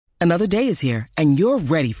Another day is here, and you're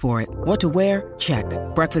ready for it. What to wear? Check.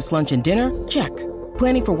 Breakfast, lunch, and dinner? Check.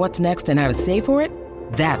 Planning for what's next and how to save for it?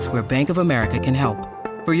 That's where Bank of America can help.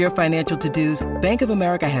 For your financial to-dos, Bank of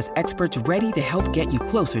America has experts ready to help get you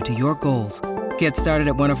closer to your goals. Get started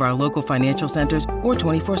at one of our local financial centers or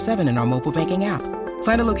 24/7 in our mobile banking app.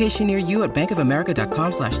 Find a location near you at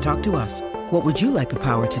bankofamerica.com/talktous. What would you like the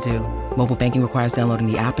power to do? Mobile banking requires downloading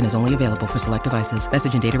the app and is only available for select devices.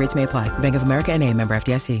 Message and data rates may apply. Bank of America N.A., member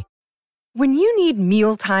FDIC. When you need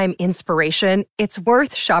mealtime inspiration, it's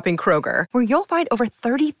worth shopping Kroger, where you'll find over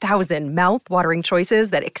 30,000 mouth-watering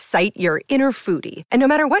choices that excite your inner foodie. And no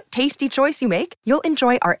matter what tasty choice you make, you'll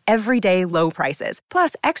enjoy our everyday low prices,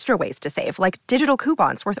 plus extra ways to save, like digital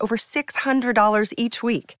coupons worth over $600 each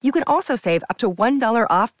week. You can also save up to $1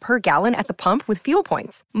 off per gallon at the pump with fuel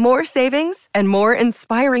points. More savings and more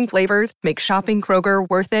inspiring flavors make shopping Kroger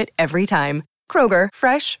worth it every time. Kroger,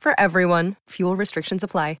 fresh for everyone. Fuel restrictions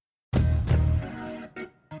apply.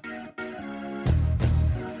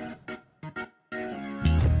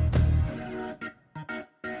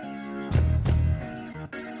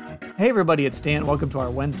 Hey everybody, it's Dan. Welcome to our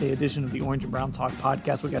Wednesday edition of the Orange and Brown Talk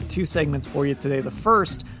podcast. We got two segments for you today. The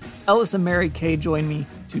first, Ellis and Mary Kay join me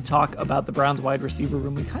to talk about the Browns wide receiver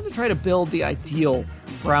room. We kind of try to build the ideal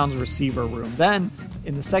Browns receiver room. Then,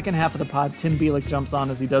 in the second half of the pod, Tim Bielik jumps on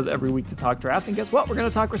as he does every week to talk draft. And guess what? We're going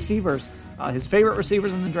to talk receivers. His favorite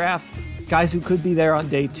receivers in the draft, guys who could be there on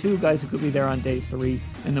day 2, guys who could be there on day 3,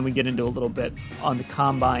 and then we get into a little bit on the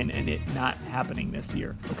combine and it not happening this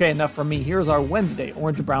year. Okay, enough from me. Here's our Wednesday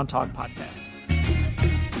Orange and Brown Talk podcast.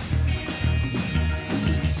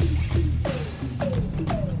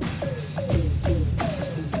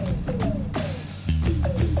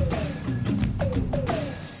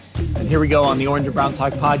 And here we go on the Orange and Brown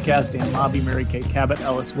Talk podcast. Dan Lobby, Mary Kay Cabot,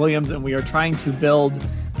 Ellis Williams, and we are trying to build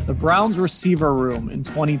the Browns receiver room in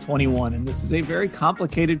 2021. And this is a very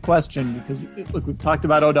complicated question because, look, we've talked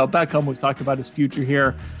about Odell Beckham. We've talked about his future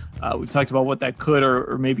here. We've talked about what that could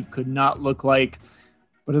or maybe could not look like.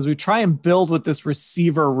 But as we try and build what this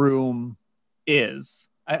receiver room is,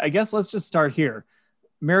 I guess let's just start here.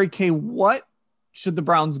 Mary Kay, what should the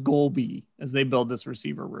Browns' goal be as they build this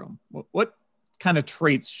receiver room? What kind of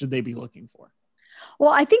traits should they be looking for?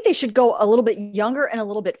 Well, I think they should go a little bit younger and a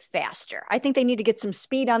little bit faster. I think they need to get some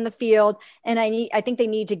speed on the field, and I think they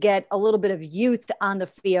need to get a little bit of youth on the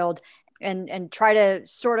field and try to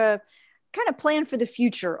sort of kind of plan for the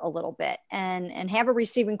future a little bit and have a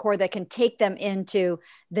receiving core that can take them into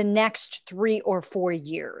the next 3 or 4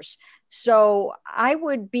 years. So I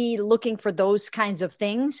would be looking for those kinds of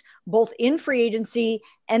things, both in free agency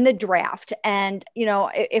and the draft. And, you know,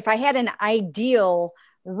 if I had an ideal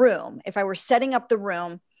room, if I were setting up the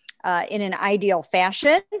room in an ideal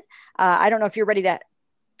fashion, I don't know if you're ready to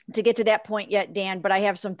get to that point yet, Dan, but I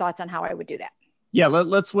have some thoughts on how I would do that. Yeah,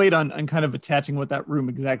 let's wait on kind of attaching what that room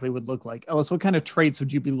exactly would look like. Ellis, what kind of traits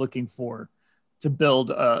would you be looking for to build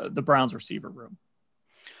the Browns receiver room?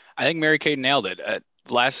 I think Mary Kay nailed it.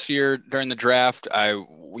 Last year during the draft, I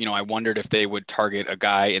wondered if they would target a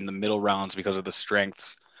guy in the middle rounds because of the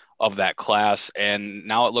strengths of that class. And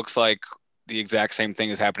now it looks like the exact same thing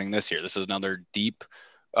is happening this year. This is another deep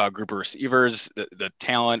group of receivers. The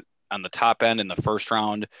talent on the top end in the first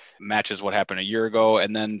round matches what happened a year ago.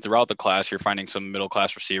 And then throughout the class, you're finding some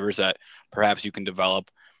middle-class receivers that perhaps you can develop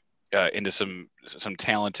into some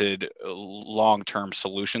talented long-term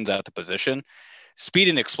solutions at the position. Speed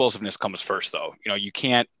and explosiveness comes first, though. You know, you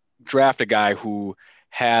can't draft a guy who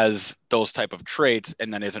has those type of traits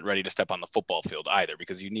and then isn't ready to step on the football field either,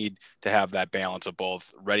 because you need to have that balance of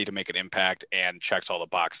both ready to make an impact and checks all the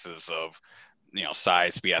boxes of, you know,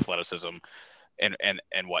 size, speed, athleticism,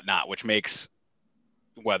 and whatnot, which makes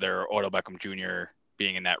whether Odell Beckham Jr.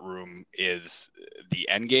 being in that room is the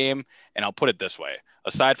end game. And I'll put it this way,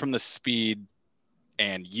 aside from the speed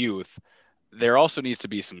and youth, there also needs to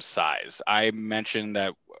be some size. I mentioned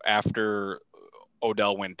that after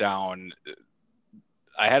Odell went down,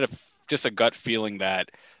 I had just a gut feeling that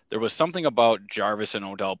there was something about Jarvis and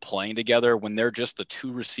Odell playing together when they're just the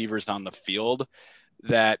two receivers on the field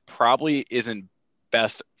that probably isn't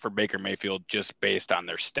best for Baker Mayfield just based on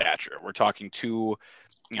their stature. We're talking two,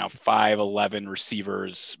 5'11"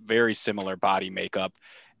 receivers, very similar body makeup.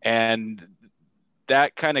 And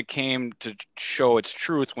that kind of came to show its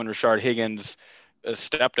truth when Rashard Higgins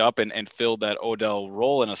stepped up and filled that Odell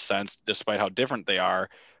role in a sense, despite how different they are.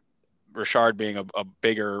 Rashard being a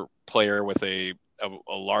bigger player with a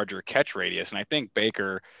larger catch radius. And I think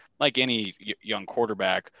Baker, like any young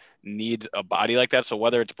quarterback, needs a body like that. So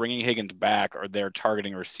whether it's bringing Higgins back or they're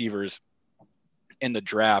targeting receivers in the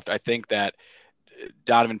draft, I think that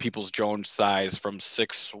Donovan Peoples-Jones size from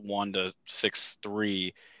 6'1" to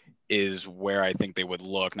 6'3" is where I think they would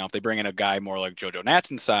look. Now, if they bring in a guy more like JoJo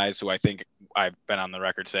Natson size, who I think I've been on the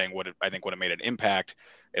record saying would have made an impact,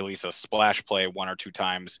 at least a splash play one or two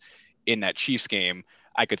times in that Chiefs game,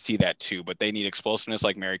 I could see that too. But they need explosiveness,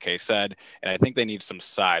 like Mary Kay said, and I think they need some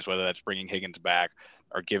size, whether that's bringing Higgins back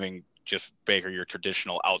or giving just Baker your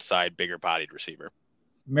traditional outside, bigger bodied receiver.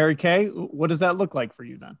 Mary Kay, what does that look like for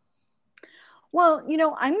you then? Well,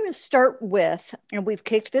 I'm going to start with, and we've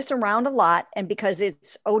kicked this around a lot, and because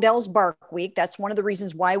it's Odell's Bark Week, that's one of the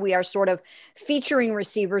reasons why we are sort of featuring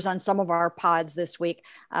receivers on some of our pods this week.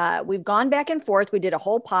 We've gone back and forth. We did a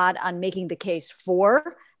whole pod on making the case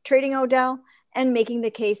for trading Odell and making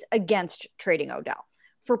the case against trading Odell.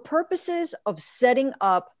 For purposes of setting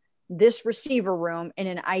up this receiver room in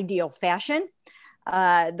an ideal fashion,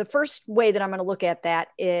 the first way that I'm going to look at that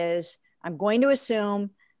is I'm going to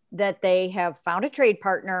assume that they have found a trade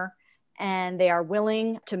partner and they are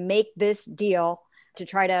willing to make this deal to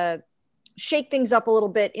try to shake things up a little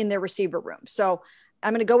bit in their receiver room. So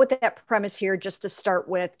I'm going to go with that premise here just to start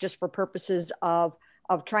with, just for purposes of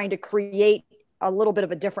trying to create a little bit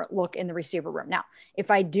of a different look in the receiver room. Now,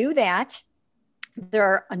 if I do that, there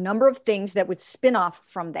are a number of things that would spin off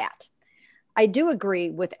from that. I do agree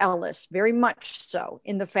with Ellis very much so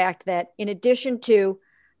in the fact that in addition to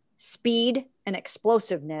speed and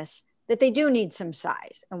explosiveness, that they do need some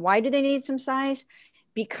size. And why do they need some size?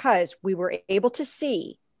 Because we were able to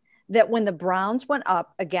see that when the Browns went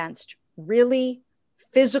up against really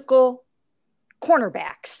physical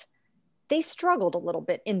cornerbacks, they struggled a little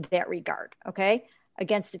bit in that regard, okay,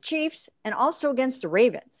 against the Chiefs and also against the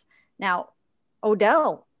Ravens. Now,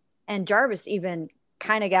 Odell and Jarvis even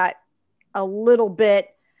kind of got a little bit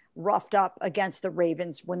roughed up against the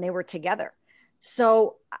Ravens when they were together.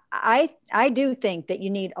 So I do think that you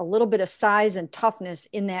need a little bit of size and toughness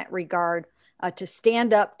in that regard to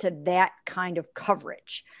stand up to that kind of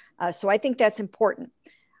coverage. So I think that's important.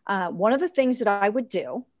 One of the things that I would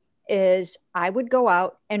do is I would go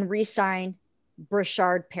out and re-sign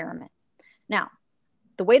Breshad Perriman. Now,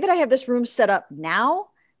 the way that I have this room set up now,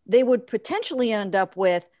 they would potentially end up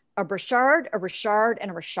with a Breshad, a Rashard, and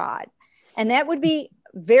a Rashad. And that would be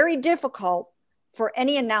very difficult for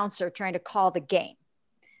any announcer trying to call the game.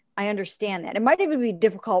 I understand that. It might even be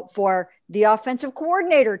difficult for the offensive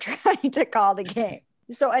coordinator trying to call the game.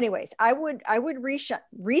 So anyways, I would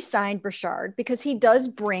re-sign Breshad because he does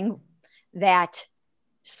bring that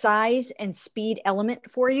size and speed element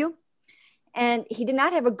for you. And he did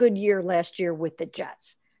not have a good year last year with the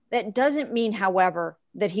Jets. That doesn't mean, however,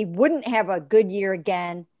 that he wouldn't have a good year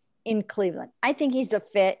again in Cleveland. I think he's a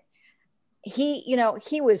fit. He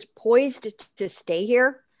was poised to stay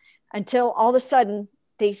here until all of a sudden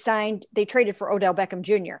they traded for Odell Beckham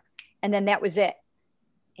Jr. And then that was it.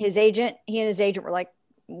 He and his agent were like,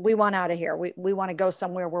 we want out of here. We want to go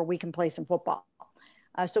somewhere where we can play some football.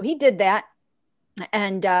 So he did that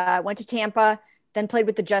and went to Tampa, then played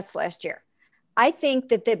with the Jets last year. I think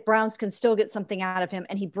that the Browns can still get something out of him,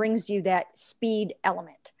 and he brings you that speed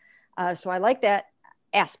element. So I like that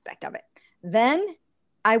aspect of it. Then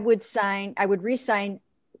I would re-sign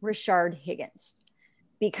Rashard Higgins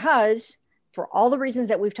because for all the reasons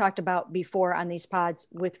that we've talked about before on these pods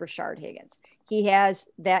with Rashard Higgins, he has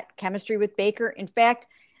that chemistry with Baker. In fact,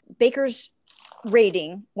 Baker's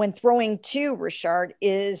rating when throwing to Rashard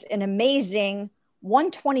is an amazing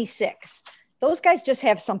 126. Those guys just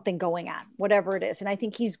have something going on, whatever it is. And I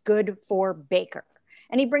think he's good for Baker.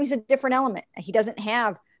 And he brings a different element. He doesn't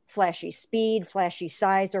have flashy speed, flashy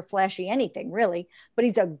size, or flashy anything really, but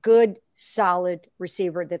he's a good, solid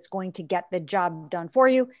receiver that's going to get the job done for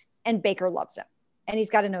you. And Baker loves him. And he's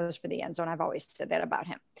got a nose for the end zone. I've always said that about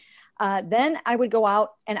him. Then I would go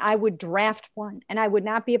out and I would draft one, and I would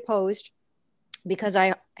not be opposed because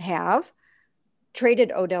I have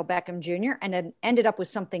traded Odell Beckham Jr. and then ended up with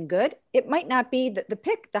something good. It might not be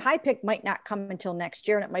the high pick might not come until next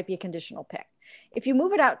year, and it might be a conditional pick. If you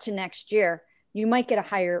move it out to next year, you might get a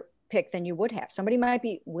higher pick than you would have. Somebody might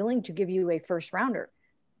be willing to give you a first rounder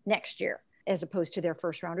next year as opposed to their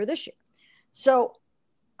first rounder this year. So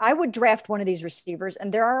I would draft one of these receivers,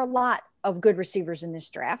 and there are a lot of good receivers in this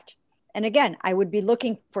draft. And again, I would be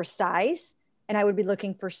looking for size and I would be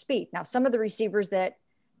looking for speed. Now, some of the receivers that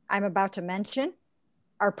I'm about to mention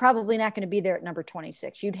are probably not going to be there at number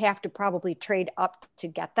 26. You'd have to probably trade up to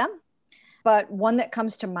get them. But one that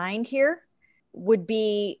comes to mind here would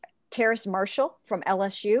be Terrace Marshall from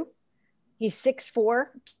LSU. He's 6'4",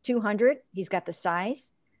 200. He's got the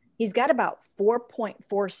size. He's got about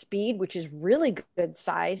 4.4 speed, which is really good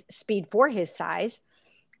speed for his size.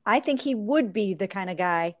 I think he would be the kind of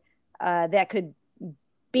guy that could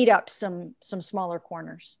beat up some smaller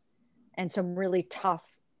corners and some really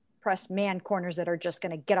tough press man corners that are just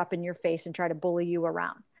going to get up in your face and try to bully you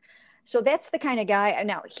around. So that's the kind of guy.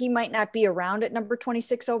 Now, he might not be around at number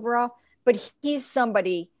 26 overall, but he's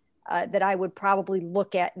somebody that I would probably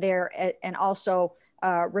look at there. And also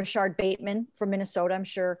Rashard Bateman from Minnesota. I'm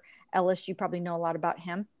sure, Ellis, you probably know a lot about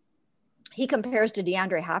him. He compares to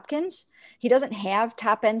DeAndre Hopkins. He doesn't have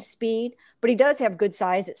top end speed, but he does have good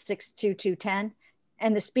size at 6'2", 210,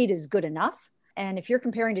 and the speed is good enough. And if you're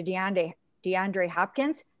comparing to DeAndre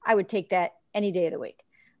Hopkins, I would take that any day of the week.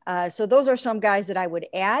 So those are some guys that I would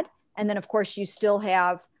add. And then, of course, you still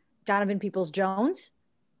have Donovan Peoples-Jones.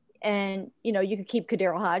 And, you know, you could keep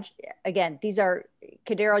KhaDarel Hodge. Again, these are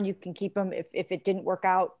KhaDarel, you can keep him. If it didn't work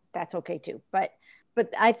out, that's okay too. But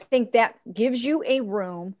I think that gives you a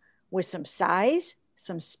room with some size,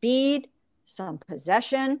 some speed, some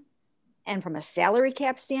possession. And from a salary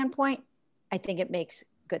cap standpoint, I think it makes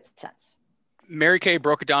good sense. Mary Kay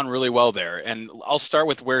broke it down really well there. And I'll start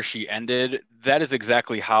with where she ended. That is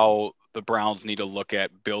exactly how the Browns need to look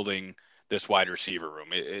at building this wide receiver room.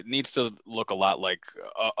 It needs to look a lot like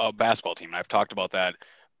a basketball team. And I've talked about that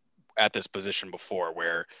at this position before,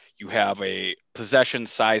 where you have a possession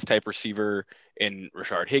size type receiver in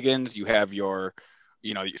Rashard Higgins. You have your,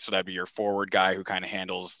 you know, so that'd be your forward guy who kind of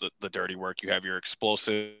handles the dirty work. You have your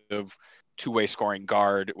explosive two-way scoring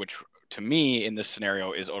guard, which to me in this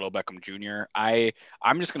scenario is Odell Beckham Jr.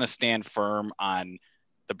 I'm just going to stand firm on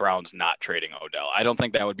the Browns not trading Odell. I don't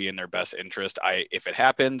think that would be in their best interest. If it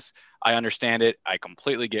happens, I understand it. I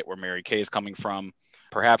completely get where Mary Kay is coming from.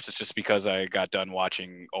 Perhaps it's just because I got done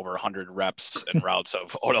watching over 100 reps and routes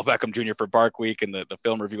of Odell Beckham Jr. for Bark Week and the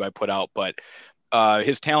film review I put out, but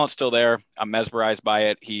his talent's still there. I'm mesmerized by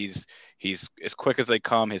it. He's as quick as they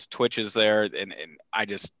come. His twitch is there. And I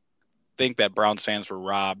just think that Browns fans were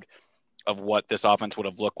robbed of what this offense would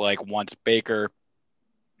have looked like once Baker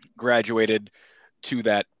graduated to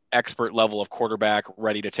that expert level of quarterback,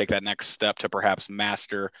 ready to take that next step to perhaps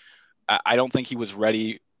master. I don't think he was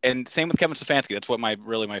ready. And same with Kevin Stefanski. That's what my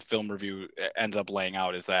film review ends up laying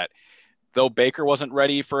out, is that though Baker wasn't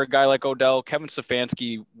ready for a guy like Odell, Kevin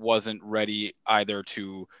Stefanski wasn't ready either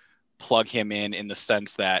to plug him in the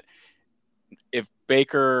sense that if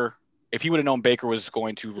he would have known Baker was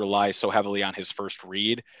going to rely so heavily on his first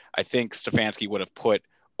read, I think Stefanski would have put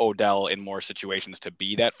Odell in more situations to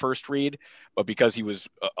be that first read. But because he was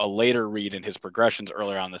a later read in his progressions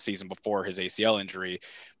earlier on the season before his ACL injury,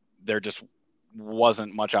 there just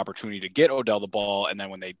wasn't much opportunity to get Odell the ball. And then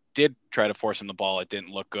when they did try to force him the ball, it didn't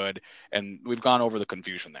look good. And we've gone over the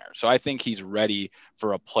confusion there. So I think he's ready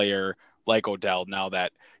for a player like Odell now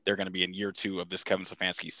that they're going to be in year 2 of this Kevin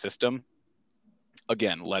Stefanski system.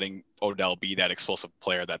 Again, letting Odell be that explosive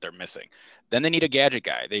player that they're missing. Then they need a gadget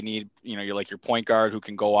guy. They need, you're like your point guard who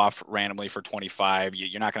can go off randomly for 25.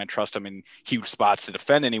 You're not going to trust him in huge spots to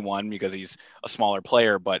defend anyone because he's a smaller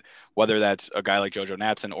player. But whether that's a guy like JoJo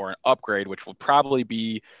Natson or an upgrade, which will probably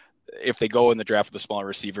be if they go in the draft with a smaller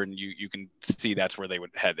receiver, and you can see that's where they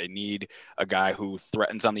would head. They need a guy who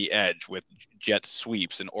threatens on the edge with jet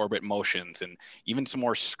sweeps and orbit motions and even some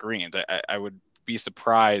more screens. I would be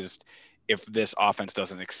surprised if this offense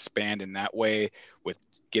doesn't expand in that way, with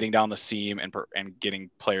getting down the seam and getting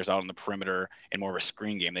players out on the perimeter in more of a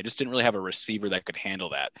screen game. They just didn't really have a receiver that could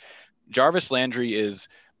handle that. Jarvis Landry is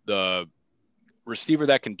the receiver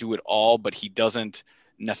that can do it all, but he doesn't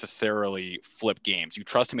necessarily flip games. You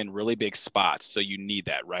trust him in really big spots, so you need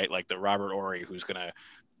that, right? Like the Robert Ory who's going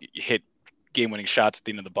to hit game-winning shots at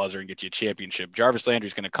the end of the buzzer and get you a championship. Jarvis Landry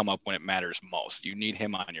is going to come up when it matters most. You need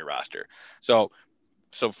him on your roster. So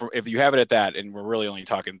if you have it at that, and we're really only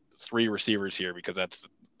talking 3 receivers here because that's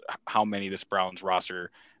how many this Browns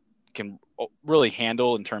roster can really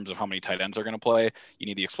handle in terms of how many tight ends are going to play. You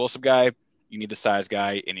need the explosive guy, you need the size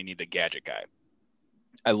guy, and you need the gadget guy.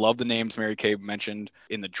 I love the names Mary Kay mentioned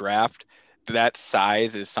in the draft. That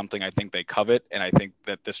size is something I think they covet, and I think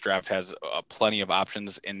that this draft has plenty of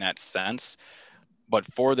options in that sense. But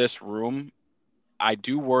for this room, I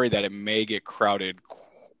do worry that it may get crowded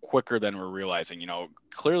quicker than we're realizing.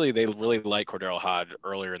 Clearly they really like KhaDarel Hodge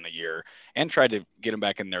earlier in the year and tried to get him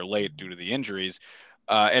back in there late due to the injuries.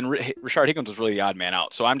 And Rashard Higgins was really the odd man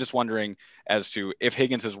out. So I'm just wondering as to if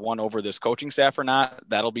Higgins has won over this coaching staff or not.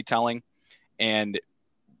 That'll be telling. And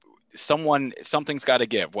something's got to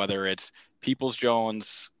give, whether it's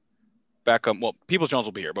Peoples-Jones, Beckham. Well, Peoples-Jones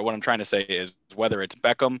will be here, but what I'm trying to say is whether it's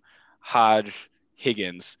Beckham, Hodge,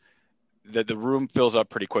 Higgins, the room fills up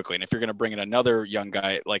pretty quickly. And if you're going to bring in another young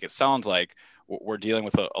guy, like it sounds like, we're dealing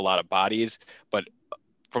with a lot of bodies. But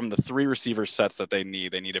from the 3 receiver sets that they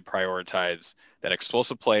need to prioritize that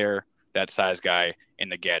explosive player, that size guy,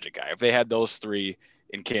 and the gadget guy. If they had those three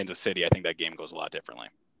in Kansas City, I think that game goes a lot differently.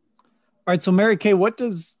 All right. So Mary Kay, what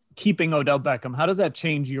does keeping Odell Beckham, how does that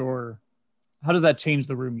change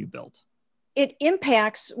the room you built? It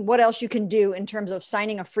impacts what else you can do in terms of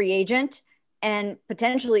signing a free agent and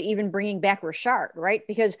potentially even bringing back Richard, right?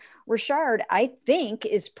 Because Richard, I think,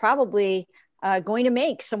 is probably going to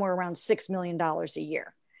make somewhere around $6 million a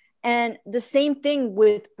year. And the same thing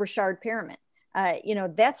with Richard Perriman.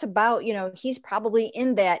 That's about, he's probably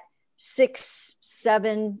in that 6,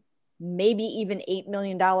 7, maybe even $8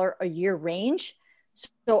 million a year range.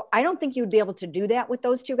 So I don't think you would be able to do that with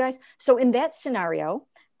those two guys. So in that scenario,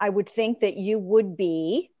 I would think that you would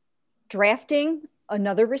be drafting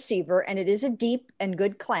another receiver, and it is a deep and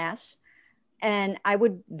good class. And I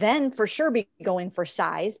would then for sure be going for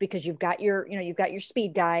size, because you've got your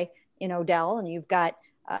speed guy in Odell, and you've got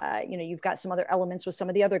some other elements with some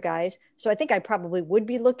of the other guys. So I think I probably would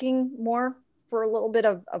be looking more for a little bit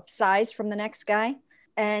of size from the next guy.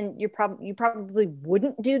 And you probably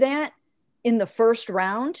wouldn't do that in the first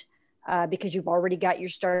round because you've already got your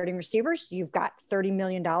starting receivers. You've got $30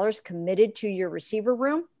 million committed to your receiver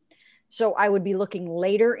room. So I would be looking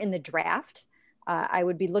later in the draft. I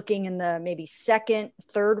would be looking in the maybe second,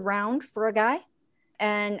 third round for a guy.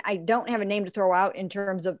 And I don't have a name to throw out in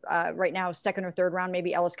terms of right now, second or third round.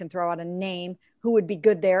 Maybe Ellis can throw out a name who would be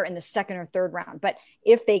good there in the second or third round. But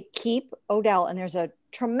if they keep Odell, and there's a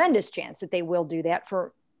tremendous chance that they will do that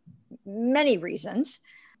for many reasons.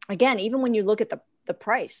 Again, even when you look at the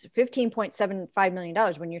price, $15.75 million,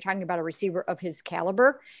 when you're talking about a receiver of his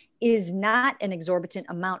caliber, is not an exorbitant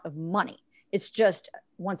amount of money. It's just,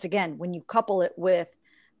 once again, when you couple it with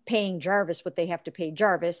paying Jarvis what they have to pay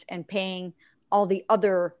Jarvis and paying all the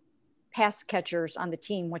other pass catchers on the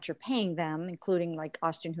team, what you're paying them, including like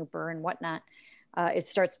Austin Hooper and whatnot, it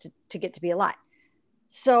starts to get to be a lot.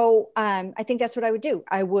 So I think that's what I would do.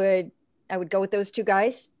 I would go with those two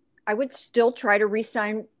guys. I would still try to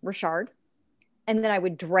re-sign Richard, and then I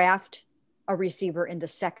would draft a receiver in the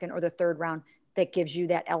second or the third round that gives you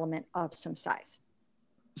that element of some size.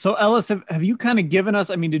 So Ellis, have you kind of given us,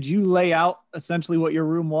 did you lay out essentially what your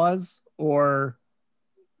room was, or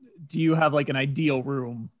do you have like an ideal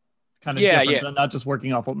room kind of different than not just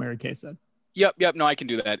working off what Mary Kay said? Yep. No, I can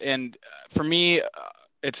do that. And for me,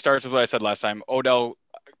 it starts with what I said last time. Odell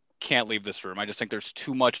can't leave this room. I just think there's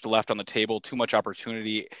too much left on the table, too much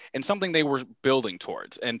opportunity, and something they were building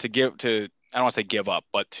towards. And I don't want to say give up,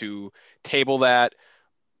 but to table that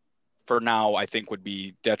for now, I think would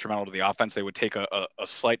be detrimental to the offense. They would take a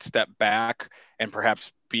slight step back and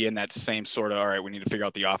perhaps be in that same sort of, all right, we need to figure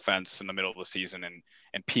out the offense in the middle of the season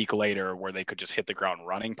and peak later, where they could just hit the ground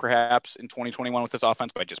running perhaps in 2021 with this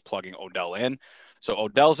offense by just plugging Odell in. So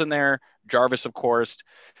Odell's in there, Jarvis, of course.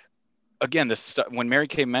 Again, when Mary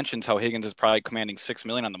Kay mentions how Higgins is probably commanding $6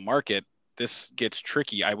 million on the market, this gets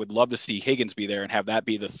tricky. I would love to see Higgins be there and have that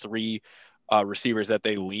be the three receivers that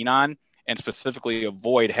they lean on, and specifically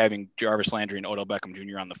avoid having Jarvis Landry and Odell Beckham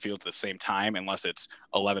Jr. on the field at the same time, unless it's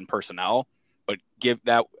 11 personnel. But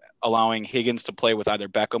allowing Higgins to play with either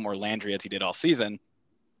Beckham or Landry as he did all season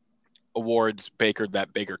awards Baker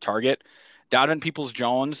that bigger target. Donovan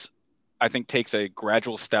Peoples-Jones, I think, takes a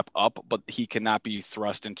gradual step up, but he cannot be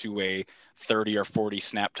thrust into a 30 or 40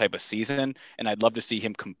 snap type of season. And I'd love to see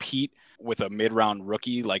him compete with a mid-round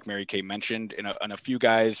rookie, like Mary Kay mentioned, and a few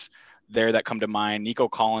guys there that come to mind. Nico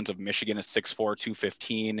Collins of Michigan is 6'4",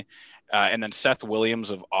 215. And then Seth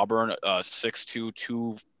Williams of Auburn,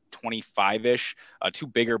 6'2", 225-ish. Two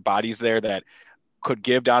bigger bodies there that could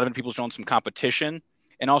give Donovan Peoples-Jones some competition.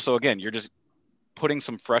 And also, again, you're just putting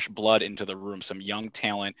some fresh blood into the room, some young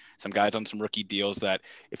talent, some guys on some rookie deals that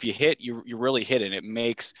if you hit, you really hit, and it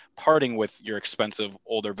makes parting with your expensive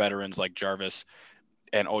older veterans like Jarvis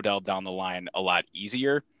and Odell down the line a lot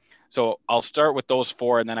easier. So I'll start with those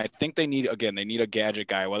four, and then I think they need a gadget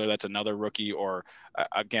guy, whether that's another rookie or,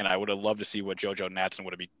 again, I would have loved to see what JoJo Natson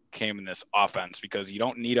would have became in this offense, because you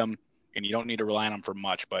don't need him and you don't need to rely on him for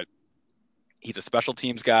much, but he's a special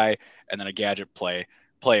teams guy and then a gadget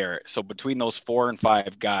player. So between those 4 and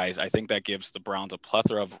 5 guys, I think that gives the Browns a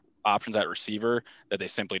plethora of options at receiver that they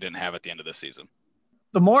simply didn't have at the end of the season.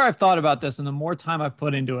 The more I've thought about this and the more time I've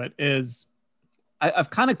put into it, is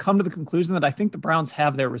I've kind of come to the conclusion that I think the Browns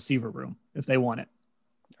have their receiver room if they want it.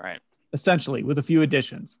 All right. Essentially, with a few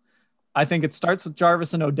additions. I think it starts with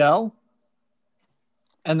Jarvis and Odell.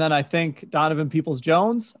 And then I think Donovan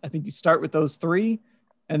Peoples-Jones. I think you start with those 3,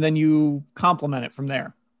 and then you complement it from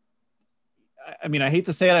there. I hate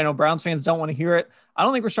to say it. I know Browns fans don't want to hear it. I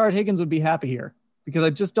don't think Rashard Higgins would be happy here, because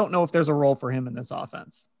I just don't know if there's a role for him in this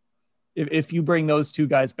offense if you bring those 2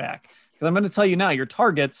 guys back. Because I'm going to tell you now, your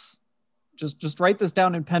targets Just write this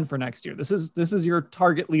down in pen for next year. This is your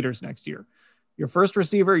target leaders next year. Your first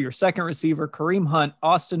receiver, your second receiver, Kareem Hunt,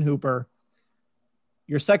 Austin Hooper,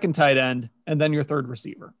 your second tight end, and then your third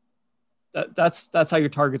receiver. That's how your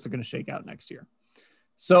targets are going to shake out next year.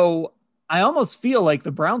 So I almost feel like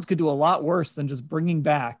the Browns could do a lot worse than just bringing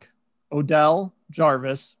back Odell,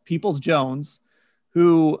 Jarvis, Peoples-Jones,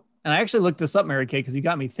 who, and I actually looked this up, Mary Kay, because you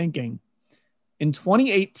got me thinking. In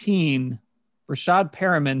 2018, Rashad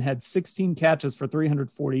Perriman had 16 catches for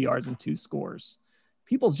 340 yards and 2 scores.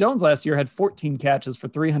 Peoples-Jones last year had 14 catches for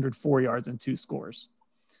 304 yards and 2 scores.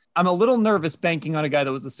 I'm a little nervous banking on a guy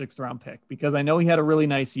that was a 6th-round pick because I know he had a really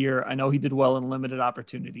nice year. I know he did well in limited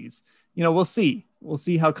opportunities. We'll see. We'll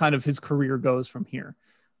see how kind of his career goes from here.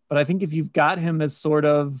 But I think if you've got him as sort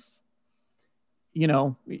of,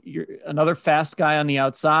 you're another fast guy on the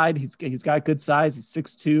outside, he's got good size. He's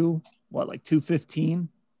 6'2", like 215.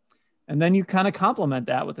 And then you kind of complement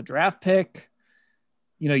that with a draft pick.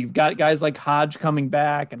 You've got guys like Hodge coming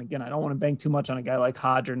back. And again, I don't want to bank too much on a guy like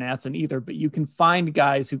Hodge or Natson either, but you can find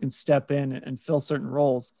guys who can step in and fill certain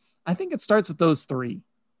roles. I think it starts with those 3.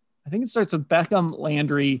 I think it starts with Beckham,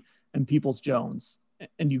 Landry, and Peoples-Jones,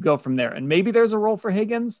 and you go from there. And maybe there's a role for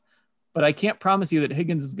Higgins, but I can't promise you that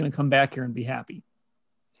Higgins is going to come back here and be happy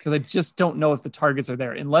because I just don't know if the targets are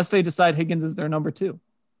there unless they decide Higgins is their number 2.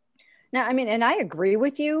 Now, and I agree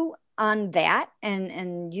with you on that.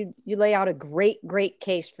 And you lay out a great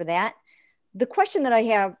case for that. The question that I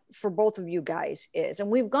have for both of you guys is, and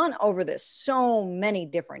we've gone over this so many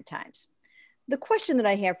different times. The question that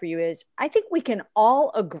I have for you is, I think we can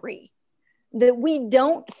all agree that we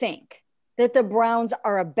don't think that the Browns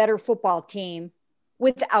are a better football team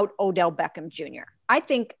without Odell Beckham Jr. I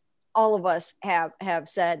think all of us have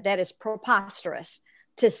said that is preposterous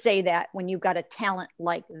to say that when you've got a talent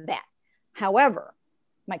like that. However,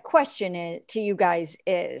 my question to you guys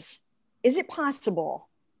is it possible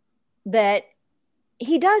that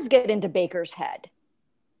he does get into Baker's head?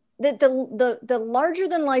 That the larger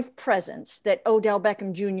than life presence that Odell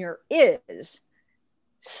Beckham Jr. is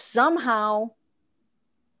somehow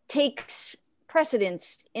takes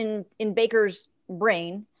precedence in Baker's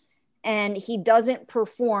brain, and he doesn't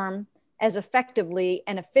perform as effectively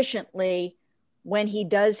and efficiently when he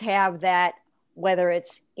does have that, whether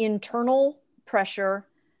it's internal pressure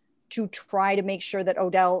to try to make sure that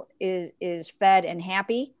Odell is fed and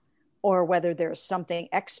happy, or whether there's something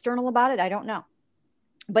external about it. I don't know.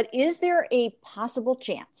 But is there a possible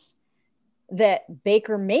chance that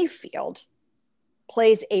Baker Mayfield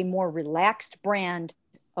plays a more relaxed brand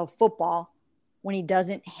of football when he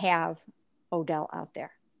doesn't have Odell out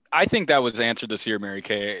there? I think that was answered this year, Mary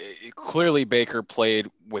Kay. Clearly, Baker played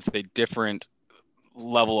with a different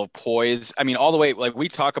level of poise. All the way, like we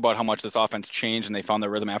talk about how much this offense changed and they found their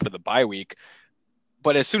rhythm after the bye week.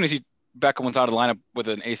 But as soon as Beckham was out of the lineup with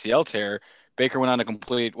an ACL tear, Baker went on to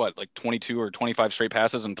complete 22 or 25 straight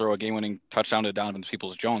passes and throw a game-winning touchdown to Donovan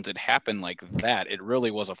Peoples-Jones. It happened like that. It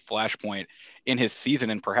really was a flashpoint in his season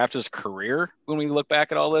and perhaps his career when we look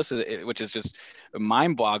back at all this, which is just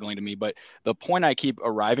mind-boggling to me. But the point I keep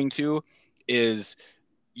arriving to is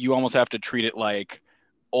you almost have to treat it like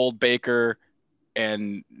old Baker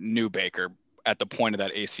and new Baker at the point of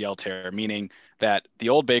that ACL tear, meaning that the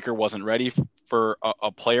old Baker wasn't ready for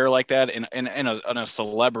a player like that and a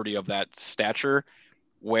celebrity of that stature,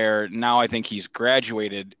 where now I think he's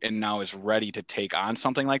graduated and now is ready to take on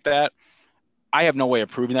something like that. I have no way of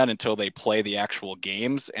proving that until they play the actual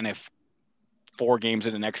games. And if 4 games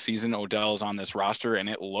in the next season, Odell is on this roster and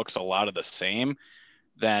it looks a lot of the same,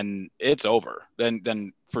 then it's over.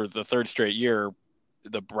 Then for the 3rd straight year,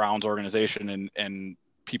 the Browns organization and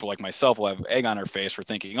people like myself will have egg on our face for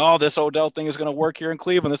thinking, oh, this Odell thing is going to work here in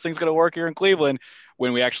Cleveland. This thing's going to work here in Cleveland,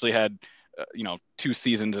 when we actually had, 2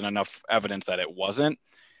 seasons and enough evidence that it wasn't.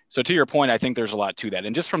 So to your point, I think there's a lot to that.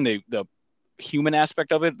 And just from the human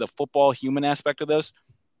aspect of it, the football human aspect of this,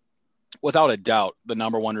 without a doubt, the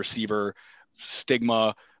number 1 receiver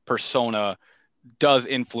stigma persona does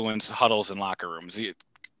influence huddles and locker rooms.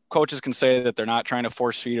 Coaches can say that they're not trying to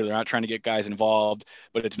force feed or they're not trying to get guys involved,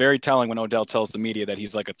 but it's very telling when Odell tells the media that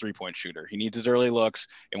he's like a 3-point shooter. He needs his early looks,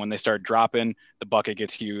 and when they start dropping, the bucket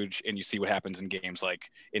gets huge, and you see what happens in games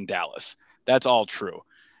like in Dallas. That's all true.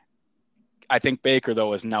 I think Baker,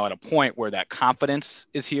 though, is now at a point where that confidence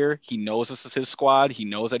is here. He knows this is his squad. He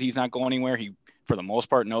knows that he's not going anywhere. He, for the most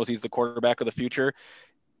part, knows he's the quarterback of the future.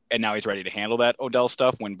 And now he's ready to handle that Odell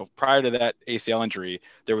stuff, when prior to that ACL injury,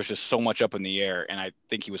 there was just so much up in the air. And I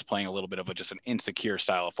think he was playing a little bit of just an insecure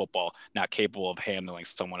style of football, not capable of handling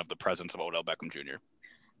someone of the presence of Odell Beckham Jr.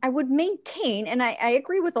 I would maintain, and I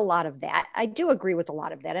agree with a lot of that. I do agree with a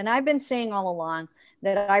lot of that. And I've been saying all along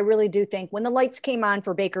that I really do think when the lights came on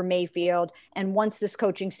for Baker Mayfield, and once this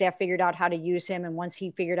coaching staff figured out how to use him, and once he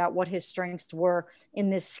figured out what his strengths were in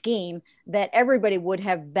this scheme, that everybody would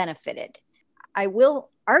have benefited. I will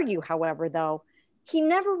argue, however, though, he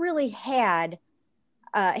never really had,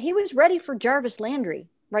 he was ready for Jarvis Landry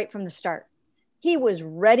right from the start. He was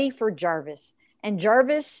ready for Jarvis. And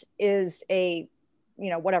Jarvis is a,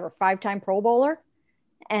 5-time Pro Bowler.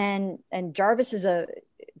 And Jarvis is a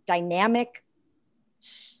dynamic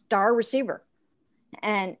star receiver.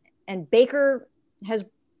 And Baker has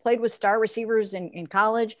played with star receivers in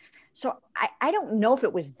college. So I don't know if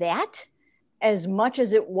it was that as much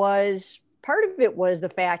as it was, part of it was the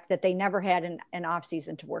fact that they never had an off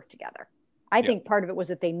season to work together. I think part of it was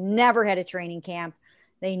that they never had a training camp.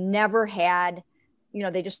 They never had,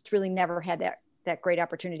 they just really never had that great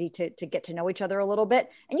opportunity to get to know each other a little bit.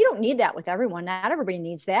 And you don't need that with everyone. Not everybody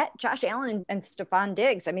needs that. Josh Allen and Stephon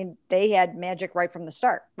Diggs, I mean, they had magic right from the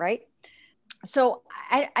start, right? So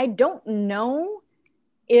I don't know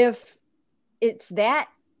if it's that,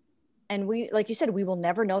 and we, like you said, we will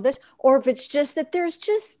never know this, or if it's just that there's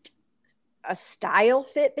just a style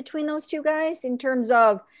fit between those two guys in terms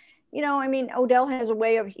of, Odell has a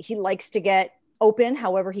way of, he likes to get open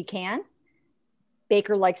however he can.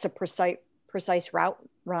 Baker likes a precise route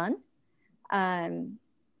run. So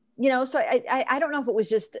I don't know if it was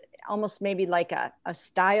just almost maybe like a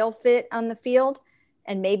style fit on the field,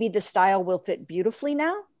 and maybe the style will fit beautifully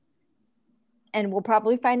now. And we'll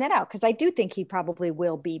probably find that out, because I do think he probably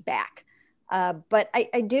will be back. But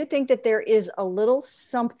I do think that there is a little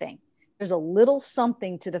something. There's a little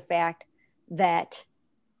something to the fact that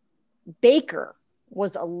Baker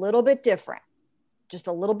was a little bit different, just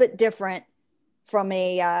a little bit different from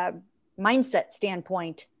a mindset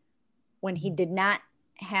standpoint, when he did not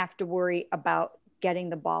have to worry about getting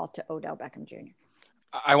the ball to Odell Beckham Jr.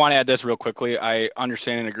 I want to add this real quickly. I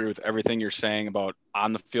understand and agree with everything you're saying about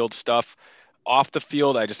on the field stuff. Off the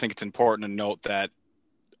field, I just think it's important to note that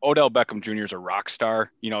Odell Beckham Jr. is a rock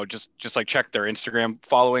star. Just like check their Instagram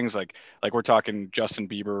followings. Like we're talking Justin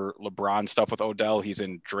Bieber, LeBron stuff with Odell. He's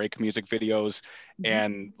in Drake music videos,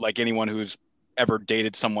 and like anyone who's ever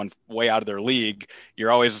dated someone way out of their league, you're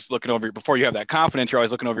always looking over, before you have that confidence, you're always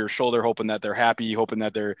looking over your shoulder, hoping that they're happy, hoping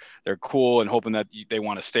that they're cool, and hoping that they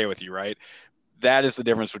want to stay with you, right? That is the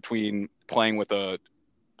difference between playing with a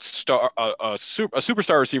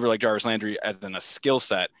superstar receiver like Jarvis Landry as in a skill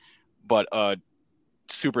set, but a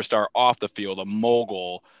superstar off the field, a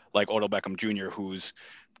mogul like Odell Beckham Jr.,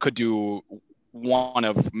 could do one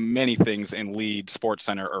of many things and lead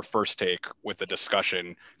SportsCenter or First Take with the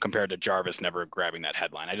discussion, compared to Jarvis never grabbing that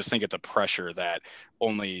headline. I just think it's a pressure that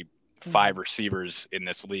only 5 receivers in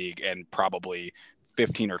this league, and probably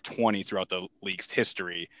 15 or 20 throughout the league's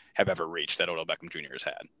history, have ever reached, that Odell Beckham Jr. has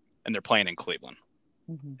had. And they're playing in Cleveland.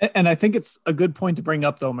 And I think it's a good point to bring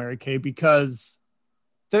up, though, Mary Kay, because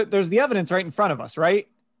there's the evidence right in front of us, right?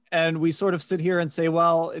 And we sort of sit here and say,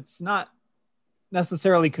 well, it's not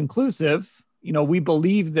necessarily conclusive. We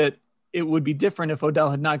believe that it would be different if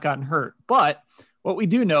Odell had not gotten hurt. But what we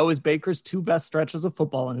do know is Baker's 2 best stretches of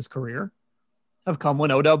football in his career have come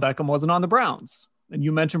when Odell Beckham wasn't on the Browns. And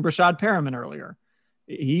you mentioned Brashad Perriman earlier.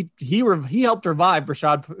 He helped revive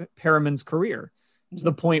Brashad Perriman's career to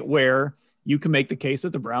the point where you can make the case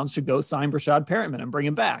that the Browns should go sign Brashad Perriman and bring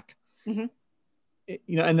him back. And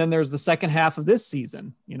then there's the second half of this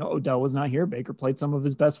season. Odell was not here. Baker played some of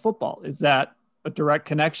his best football. Is that a direct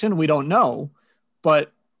connection? We don't know.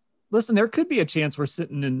 But listen, there could be a chance we're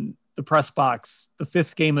sitting in the press box the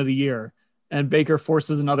 5th game of the year, and Baker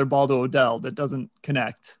forces another ball to Odell that doesn't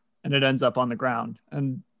connect, and it ends up on the ground.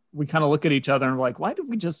 And we kind of look at each other and we're like, why did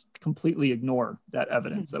we just completely ignore that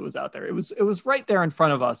evidence that was out there? It was right there in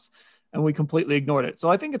front of us, and we completely ignored it. So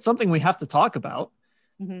I think it's something we have to talk about.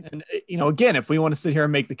 And, again, if we want to sit here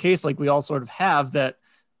and make the case like we all sort of have, that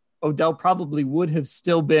Odell probably would have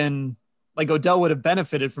still been, like Odell would have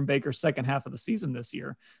benefited from Baker's second half of the season this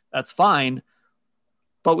year, that's fine.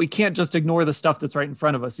 But we can't just ignore the stuff that's right in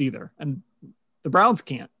front of us either. And the Browns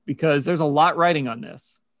can't, because there's a lot riding on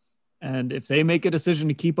this. And if they make a decision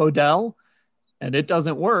to keep Odell and it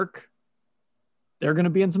doesn't work, they're going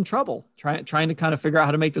to be in some trouble trying to kind of figure out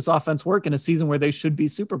how to make this offense work in a season where they should be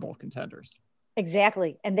Super Bowl contenders.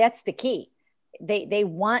 Exactly. And that's the key. They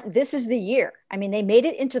want, this is the year. I mean, they made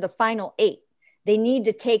it into the final 8. They need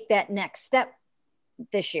to take that next step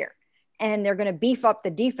this year, and they're going to beef up the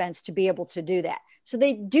defense to be able to do that. So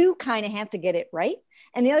they do kind of have to get it right.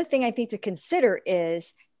 And the other thing I think to consider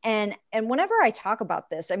is And whenever I talk about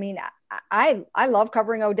this, I mean, I love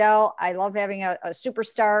covering Odell. I love having a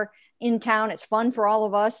superstar in town. It's fun for all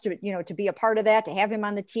of us to, to be a part of that, to have him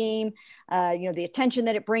on the team, the attention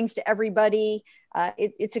that it brings to everybody.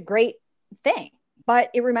 It's a great thing, but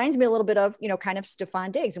it reminds me a little bit of, kind of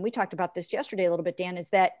Stefon Diggs. And we talked about this yesterday a little bit, Dan, is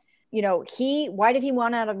that, why did he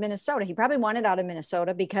want out of Minnesota? He probably wanted out of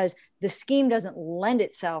Minnesota because the scheme doesn't lend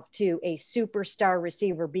itself to a superstar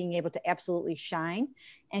receiver being able to absolutely shine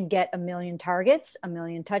and get 1 million targets, 1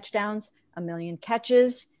 million touchdowns, 1 million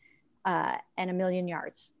catches, and 1 million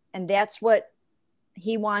yards. And that's what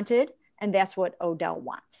he wanted. And that's what Odell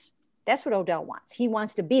wants. That's what Odell wants. He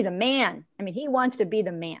wants to be the man. I mean, he wants to be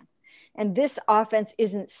the man. And this offense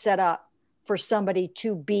isn't set up for somebody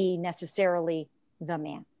to be necessarily the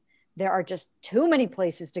man. There are just too many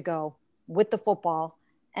places to go with the football.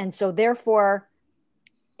 And so therefore,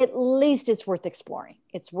 at least it's worth exploring.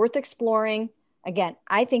 It's worth exploring. Again,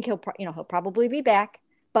 I think he'll probably be back,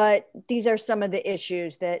 but these are some of the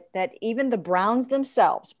issues that even the Browns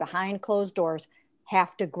themselves behind closed doors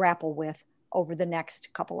have to grapple with over the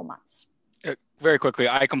next couple of months. Very quickly,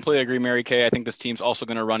 I completely agree, Mary Kay. I think this team's also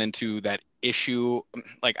going to run into that issue.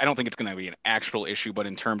 Like, I don't think it's going to be an actual issue, but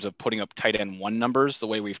in terms of putting up tight end 1 numbers, the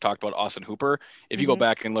way we've talked about Austin Hooper, if you go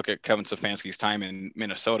back and look at Kevin Stefanski's time in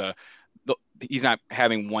Minnesota, he's not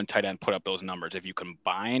having one tight end put up those numbers. If you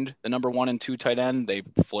combined the number 1 and 2 tight end, they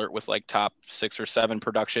flirt with like top 6 or 7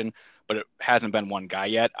 production, but it hasn't been one guy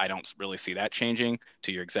yet. I don't really see that changing.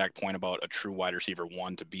 To your exact point about a true wide receiver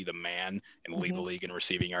 1 to be the man and lead the league in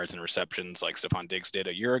receiving yards and receptions like Stefon Diggs did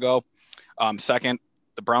a year ago. Second,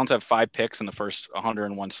 the Browns have 5 picks in the first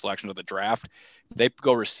 101 selections of the draft. If they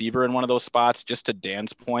go receiver in one of those spots, just to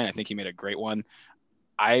Dan's point, I think he made a great one.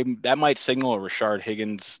 That might signal a Rashard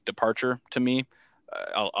Higgins departure to me.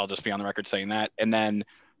 I'll just be on the record saying that. And then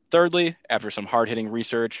thirdly, after some hard-hitting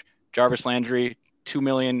research, Jarvis Landry, 2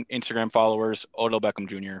 million Instagram followers, Odell Beckham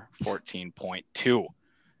Jr.,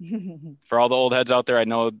 14.2. For all the old heads out there, I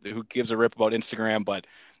know who gives a rip about Instagram, but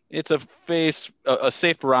it's a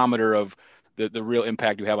safe barometer of the real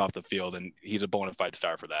impact you have off the field, and he's a bona fide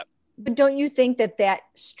star for that. But don't you think that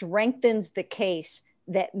strengthens the case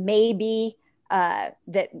that maybe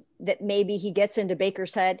maybe he gets into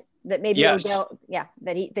Baker's head, that maybe yes. Odell,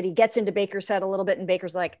 that he gets into Baker's head a little bit, and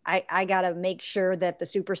Baker's like, I got to make sure that the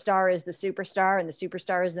superstar is the superstar and the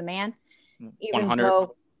superstar is the man, even 100.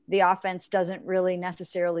 though the offense doesn't really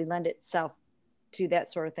necessarily lend itself to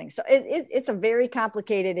that sort of thing. So it's a very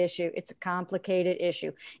complicated issue. It's a complicated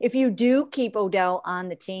issue. If you do keep Odell on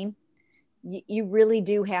the team, you really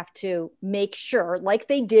do have to make sure, like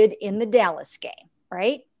they did in the Dallas game,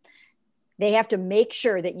 right? They have to make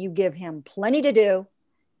sure that you give him plenty to do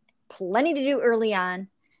early on.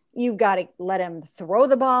 You've got to let him throw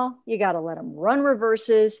the ball. You got to let him run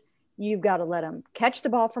reverses. You've got to let him catch the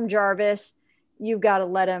ball from Jarvis. You've got to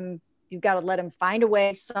let him find a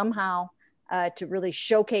way somehow to really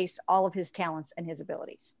showcase all of his talents and his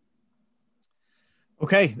abilities.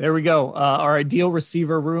 Okay, there we go. Our ideal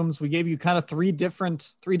receiver rooms. We gave you kind of three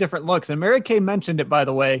different looks. And Mary Kay mentioned it, by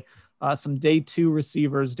the way, some day 2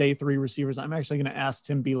 receivers, day 3 receivers. I'm actually going to ask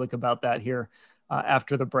Tim Bielik about that here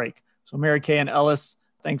after the break. So Mary Kay and Ellis,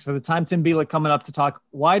 thanks for the time. Tim Bielik coming up to talk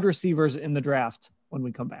wide receivers in the draft when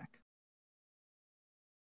we come back.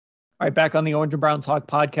 All right, back on the Orange and Brown Talk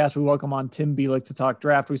podcast, we welcome on Tim Bielik to talk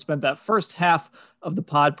draft. We spent that first half of the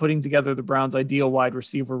pod putting together the Browns' ideal wide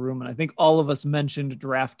receiver room, and I think all of us mentioned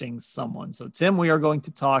drafting someone. So, Tim, we are going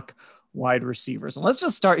to talk wide receivers. And let's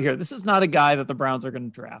just start here. This is not a guy that the Browns are going to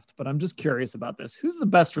draft, but I'm just curious about this. Who's the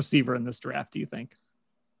best receiver in this draft, do you think?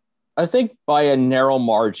 I think by a narrow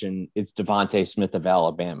margin, it's Devontae Smith of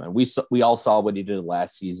Alabama. We all saw what he did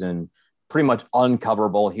last season, pretty much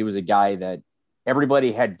uncoverable. He was a guy that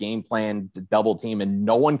everybody had game planned to double team and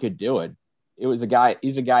no one could do it. He's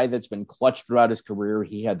a guy that's been clutch throughout his career.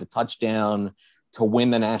 He had the touchdown to win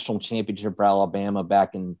the national championship for Alabama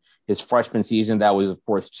back in his freshman season. That was, of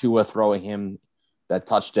course, Tua throwing him that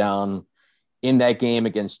touchdown in that game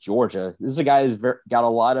against Georgia. This is a guy who's got a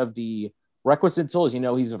lot of the requisite tools.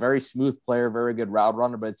 He's a very smooth player, very good route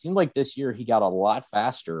runner, but it seemed like this year he got a lot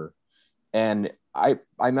faster. And I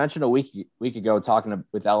mentioned a week ago talking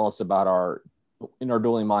with Ellis about in our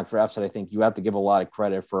dueling mock drafts that I think you have to give a lot of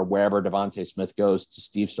credit for wherever Devontae Smith goes to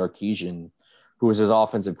Steve Sarkisian, who was his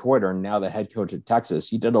offensive coordinator and now the head coach at Texas.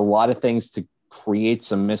 He did a lot of things to create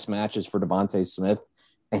some mismatches for Devontae Smith,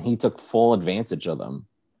 and he took full advantage of them.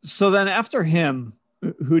 So then after him,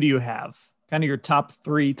 who do you have? Kind of your top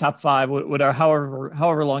 3, top 5, whatever,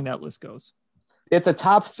 however long that list goes. It's a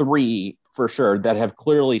top 3 for sure, that have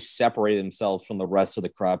clearly separated themselves from the rest of the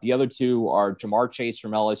crop. The other two are Jamar Chase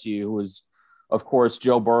from LSU, who was, of course,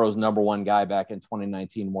 Joe Burrow's number one guy back in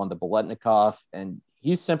 2019, won the Biletnikoff, and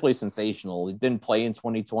he's simply sensational. He didn't play in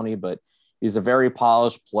 2020, but he's a very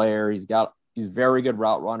polished player. He's very good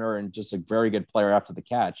route runner and just a very good player after the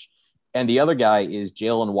catch. And the other guy is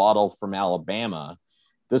Jalen Waddle from Alabama.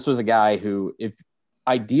 This was a guy who, if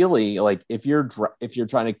ideally, like if you're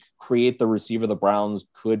trying to create the receiver the Browns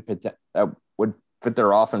would fit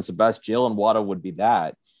their offense the best, Jalen Waddle would be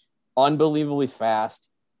that. Unbelievably fast.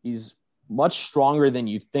 He's much stronger than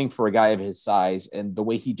you think for a guy of his size, and the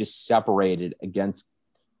way he just separated against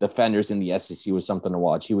defenders in the SEC was something to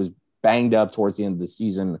watch. He was banged up towards the end of the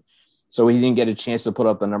season, so he didn't get a chance to put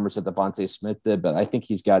up the numbers that Devontae Smith did, but I think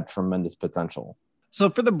he's got tremendous potential. So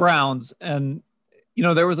for the Browns, and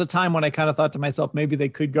there was a time when I kind of thought to myself, maybe they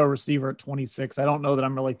could go receiver at 26. I don't know that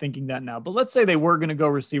I'm really thinking that now, but let's say they were going to go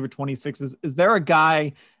receiver 26. Is there a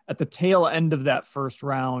guy at the tail end of that first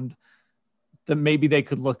round that maybe they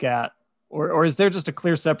could look at? Or is there just a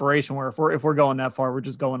clear separation where if we're going that far, we're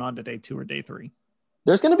just going on to day 2 or day 3?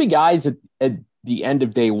 There's going to be guys at the end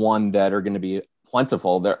of day 1 that are going to be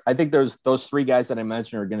plentiful. I think there's those 3 guys that I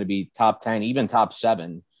mentioned are going to be top 10, even top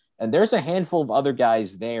 7. And there's a handful of other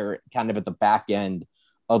guys there kind of at the back end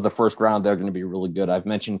of the first round that are going to be really good. I've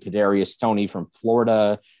mentioned Kadarius Toney from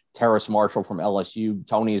Florida, Terrace Marshall from LSU.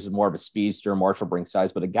 Toney is more of a speedster. Marshall brings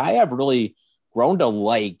size. But a guy I've really grown to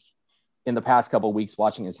like in the past couple of weeks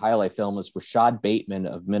watching his highlight film is Rashad Bateman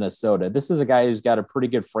of Minnesota. This is a guy who's got a pretty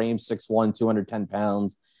good frame, 6'1", 210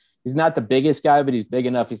 pounds. He's not the biggest guy, but he's big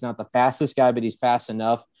enough. He's not the fastest guy, but he's fast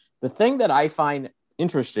enough. The thing that I find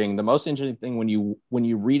interesting, the most interesting thing when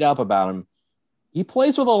you read up about him, he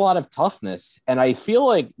plays with a lot of toughness. And I feel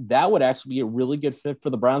like that would actually be a really good fit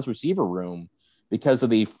for the Browns receiver room because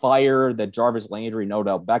of the fire that Jarvis Landry and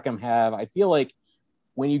Odell Beckham have. I feel like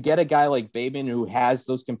when you get a guy like Bateman who has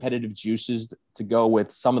those competitive juices to go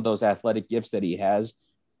with some of those athletic gifts that he has,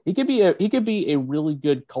 he could be a really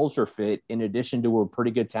good culture fit in addition to a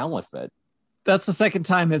pretty good talent fit. That's the second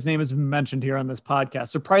time his name has been mentioned here on this podcast.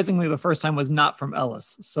 Surprisingly, the first time was not from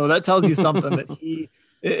Ellis. So that tells you something that he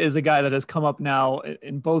is a guy that has come up now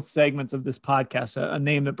in both segments of this podcast, a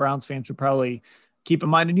name that Browns fans should probably keep in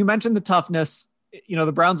mind. And you mentioned the toughness.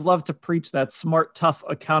 The Browns love to preach that smart, tough,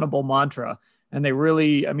 accountable mantra. And they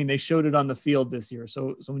really, they showed it on the field this year.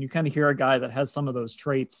 So when you kind of hear a guy that has some of those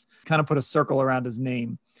traits, kind of put a circle around his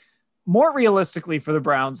name. More realistically for the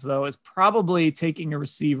Browns, though, is probably taking a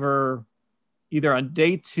receiver either on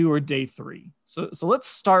day 2 or day 3. So let's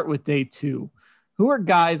start with day 2. Who are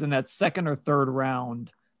guys in that second or third round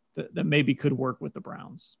that maybe could work with the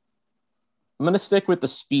Browns? I'm going to stick with the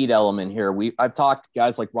speed element here. I've talked to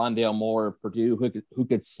guys like Rondale Moore of Purdue who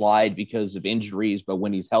could slide because of injuries, but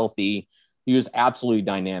when he's healthy, he was absolutely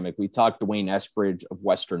dynamic. We talked to Dwayne Eskridge of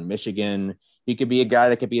Western Michigan. He could be a guy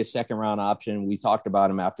that could be a second round option. We talked about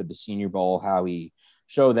him after the Senior Bowl, how he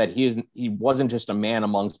showed that he wasn't just a man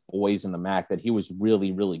amongst boys in the MAC, that he was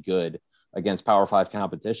really, really good against Power 5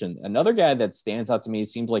 competition. Another guy that stands out to me,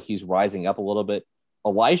 seems like he's rising up a little bit,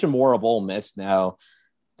 Elijah Moore of Ole Miss. Now,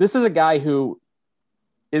 this is a guy who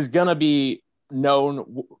is going to be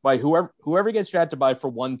known by whoever gets drafted by for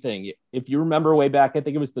one thing. If you remember way back, I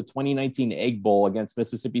think it was the 2019 Egg Bowl against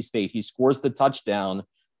Mississippi State. He scores the touchdown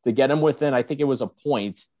to get him within, I think it was a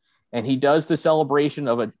point. And he does the celebration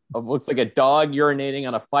of looks like a dog urinating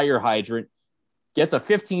on a fire hydrant, gets a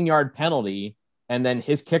 15-yard penalty, and then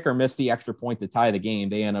his kicker missed the extra point to tie the game.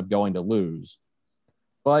 They end up going to lose.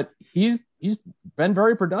 But he's been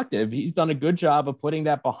very productive. He's done a good job of putting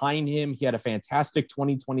that behind him. He had a fantastic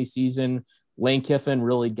 2020 season. Lane Kiffin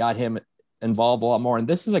really got him involved a lot more. And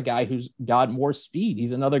this is a guy who's got more speed.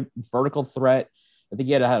 He's another vertical threat. I think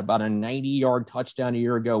he had about a 90-yard touchdown a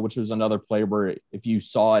year ago, which was another play where if you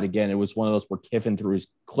saw it again, it was one of those where Kiffin threw his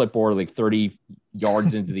clipboard like 30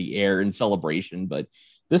 yards into the air in celebration. But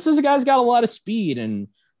this is a guy who's got a lot of speed, and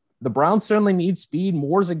the Browns certainly need speed.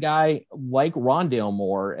 Moore's a guy like Rondale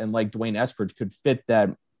Moore and like Dwayne Eskridge could fit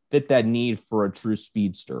that need for a true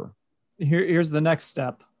speedster. Here's the next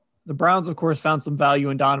step. The Browns, of course, found some value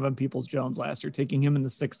in Donovan Peoples-Jones last year, taking him in the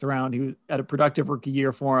 6th round. He had a productive rookie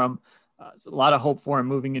year for him. It's a lot of hope for him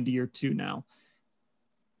moving into year 2 now.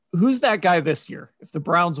 Who's that guy this year? If the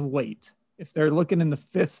Browns wait, if they're looking in the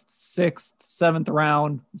 5th, 6th, 7th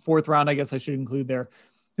round, 4th round, I guess I should include there.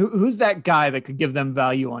 Who's that guy that could give them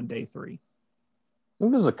value on day 3? I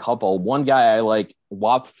think there's a couple. One guy I like,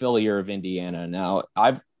 Whop Phillier of Indiana. Now,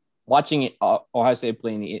 I've watching Ohio State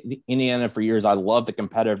play in Indiana for years. I love the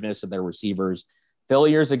competitiveness of their receivers.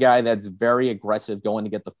 Fillier's a guy that's very aggressive going to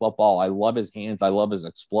get the football. I love his hands. I love his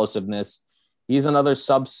explosiveness. He's another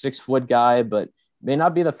sub 6 foot guy, but may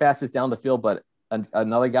not be the fastest down the field, but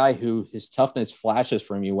another guy who his toughness flashes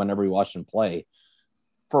from you whenever you watch him play.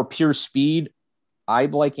 For pure speed, I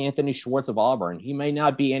like Anthony Schwartz of Auburn. He may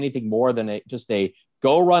not be anything more than just a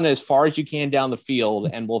go run as far as you can down the field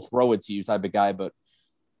and we'll throw it to you type of guy. But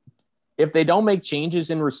if they don't make changes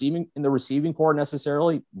in the receiving core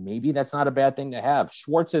necessarily, maybe that's not a bad thing to have.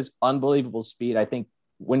 Schwartz has unbelievable speed. I think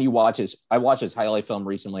when you watch I watched his highlight film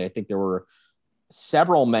recently. I think there were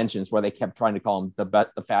several mentions where they kept trying to call him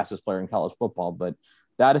the fastest player in college football. But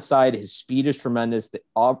that aside, his speed is tremendous.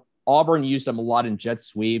 Auburn used him a lot in jet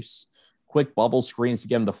sweeps, quick bubble screens to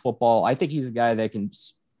get him the football. I think he's a guy that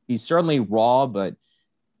he's certainly raw, but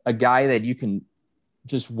a guy that you can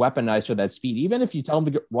just weaponize for that speed. Even if you tell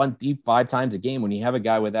him to run deep 5 times a game, when you have a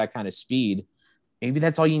guy with that kind of speed, maybe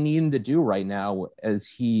that's all you need him to do right now as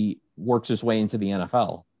he works his way into the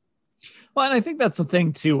NFL. Well, and I think that's the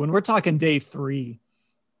thing too. When we're talking day 3,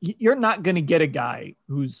 you're not going to get a guy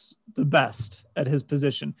who's the best at his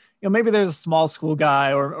position. You know, maybe there's a small school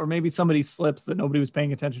guy or maybe somebody slips that nobody was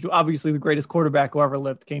paying attention to. Obviously the greatest quarterback who ever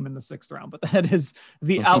lived came in the 6th round, but that is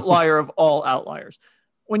the outlier of all outliers.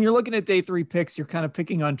 When you're looking at day 3 picks, you're kind of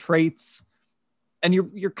picking on traits and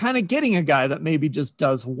you're kind of getting a guy that maybe just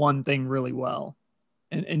does one thing really well.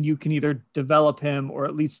 And you can either develop him or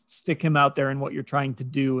at least stick him out there in what you're trying to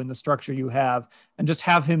do in the structure you have and just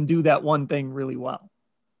have him do that one thing really well.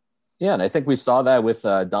 Yeah, and I think we saw that with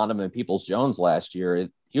Donovan Peoples-Jones last year.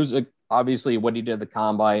 He was obviously what he did at the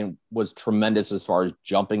combine was tremendous as far as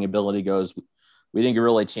jumping ability goes. We didn't get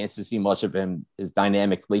really a chance to see much of him, his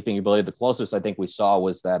dynamic leaping ability. The closest I think we saw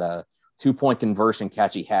was that 2-point conversion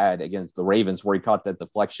catch he had against the Ravens where he caught that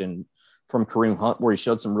deflection from Kareem Hunt, where he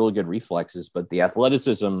showed some really good reflexes, but the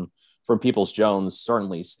athleticism from Peoples-Jones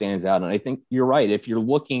certainly stands out. And I think you're right. If you're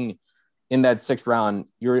looking in that 6th round,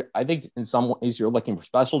 I think in some ways you're looking for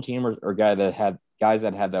special teamers or guys that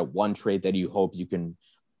have that one trait that you hope you can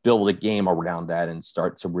build a game around that and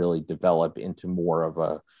start to really develop into more of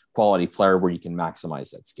a quality player where you can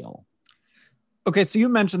maximize that skill. Okay. So you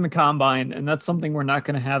mentioned the combine, and that's something we're not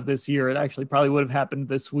going to have this year. It actually probably would have happened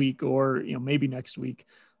this week or, maybe next week.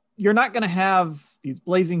 You're not going to have these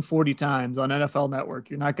blazing 40 times on NFL Network.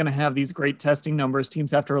 You're not going to have these great testing numbers.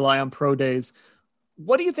 Teams have to rely on pro days.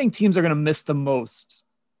 What do you think teams are going to miss the most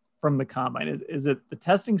from the combine? Is it the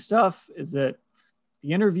testing stuff? Is it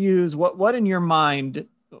the interviews? What in your mind,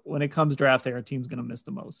 when it comes draft day, are teams going to miss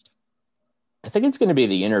the most? I think it's going to be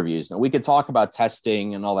the interviews. Now, we could talk about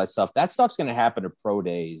testing and all that stuff. That stuff's going to happen at pro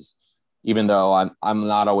days, even though I'm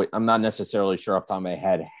not necessarily sure off the top of my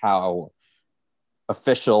head how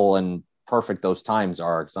official and perfect those times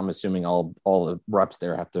are, because I'm assuming all the reps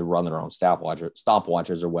there have to run their own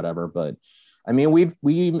stopwatches or whatever. But I mean,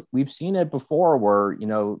 we've seen it before where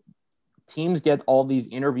teams get all these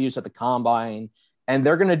interviews at the combine and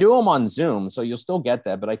they're going to do them on Zoom, so you'll still get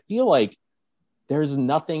that. But I feel like there's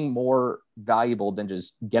nothing more valuable than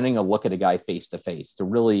just getting a look at a guy face to face to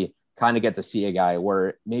really kind of get to see a guy.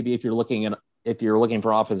 Where maybe if you're looking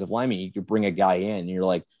for offensive lineman, you could bring a guy in and you're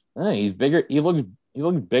like, he's bigger. He looks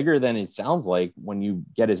bigger than it sounds like when you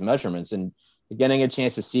get his measurements. And getting a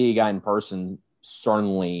chance to see a guy in person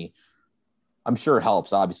certainly, I'm sure,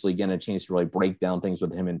 helps. Obviously, getting a chance to really break down things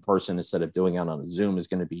with him in person instead of doing it on a Zoom is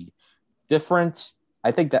going to be different.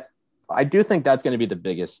 I do think that's going to be the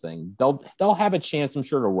biggest thing. They'll have a chance, I'm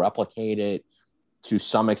sure, to replicate it to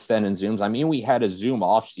some extent in Zooms. I mean, we had a Zoom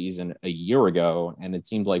off season a year ago, and it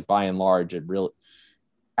seems like by and large,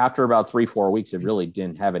 after about 3-4 weeks, it really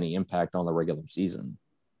didn't have any impact on the regular season.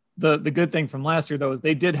 The good thing from last year, though, is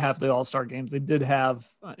they did have the All-Star games. They did have,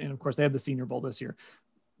 and of course, they had the Senior Bowl this year.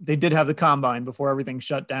 They did have the combine before everything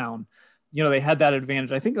shut down. They had that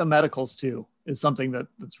advantage. I think the medicals too is something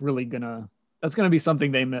that's really that's going to be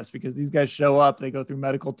something they miss, because these guys show up, they go through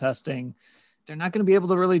medical testing. They're not going to be able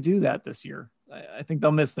to really do that this year. I think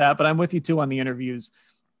they'll miss that, but I'm with you too on the interviews.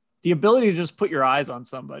 The ability to just put your eyes on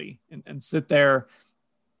somebody and sit there.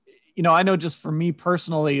 I know just for me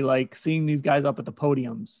personally, like seeing these guys up at the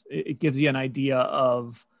podiums, it gives you an idea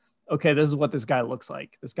of, okay, this is what this guy looks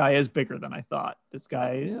like. This guy is bigger than I thought. This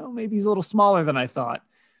guy, maybe he's a little smaller than I thought.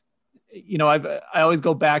 I always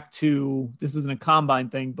go back to, this isn't a combine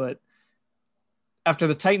thing, but after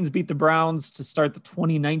the Titans beat the Browns to start the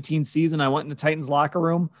 2019 season, I went in the Titans locker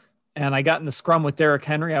room and I got in the scrum with Derrick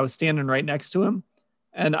Henry. I was standing right next to him.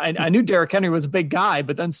 And I knew Derrick Henry was a big guy,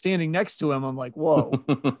 but then standing next to him, I'm like, whoa,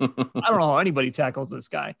 I don't know how anybody tackles this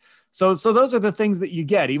guy. So those are the things that you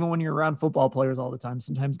get, even when you're around football players all the time.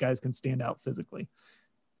 Sometimes guys can stand out physically.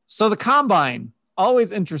 So the combine,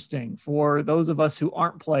 always interesting for those of us who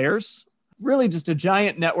aren't players. Really just a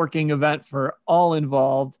giant networking event for all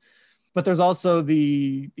involved. But there's also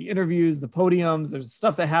the interviews, the podiums, there's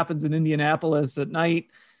stuff that happens in Indianapolis at night.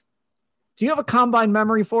 Do you have a combine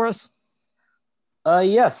memory for us?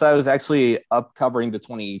 Yes, I was actually up covering the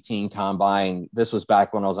 2018 combine. This was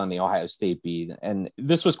back when I was on the Ohio State beat, and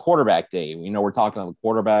this was quarterback day. We're talking about the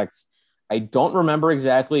quarterbacks. I don't remember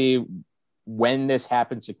exactly when this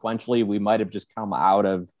happened sequentially. We might have just come out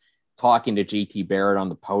of talking to JT Barrett on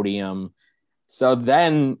the podium. So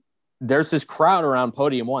then there's this crowd around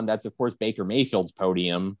podium one. That's, of course, Baker Mayfield's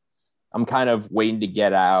podium. I'm kind of waiting to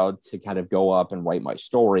get out to kind of go up and write my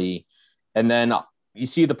story. And then you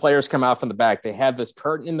see the players come out from the back. They have this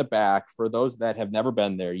curtain in the back. For those that have never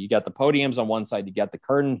been there, you got the podiums on one side, you got the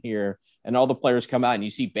curtain here, and all the players come out, and you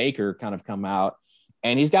see Baker kind of come out,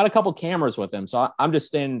 and he's got a couple cameras with him. So I'm just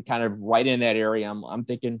standing kind of right in that area. I'm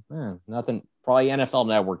thinking, nothing, probably NFL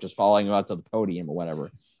Network just following him out to the podium or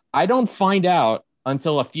whatever. I don't find out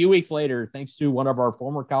until a few weeks later, thanks to one of our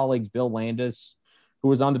former colleagues, Bill Landis, who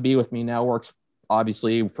was on the beat with me, now works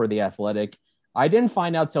obviously for The Athletic. I didn't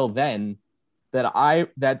find out till then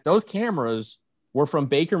that those cameras were from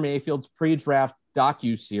Baker Mayfield's pre-draft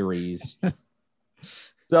docu-series.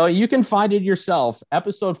 So you can find it yourself.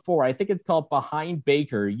 Episode 4, I think it's called Behind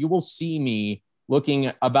Baker. You will see me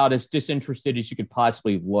looking about as disinterested as you could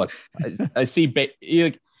possibly look. I see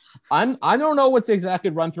I don't know what's exactly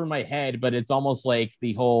run through my head, but it's almost like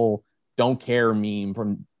the whole don't care meme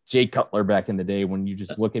from Jay Cutler back in the day. When you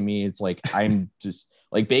just look at me, it's like, I'm just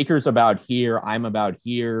like, Baker's about here, I'm about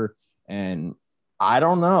here. And I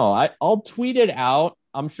don't know. I'll tweet it out.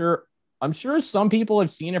 I'm sure some people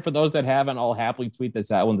have seen it. For those that haven't, I'll happily tweet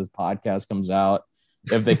this out when this podcast comes out.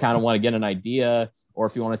 If they kind of want to get an idea, or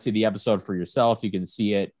if you want to see the episode for yourself, you can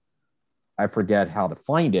see it. I forget how to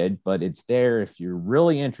find it, but it's there if you're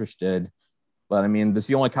really interested. But I mean, this is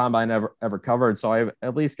the only combine I ever covered, so I've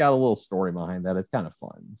at least got a little story behind that. It's kind of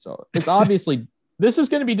fun. So it's obviously this is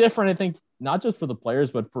going to be different, I think, not just for the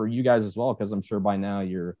players, but for you guys as well, because I'm sure by now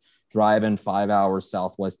you're driving 5 hours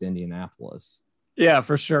southwest Indianapolis. Yeah,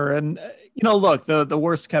 for sure. And, look, the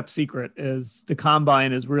worst kept secret is the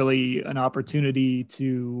combine is really an opportunity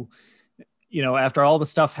to, after all the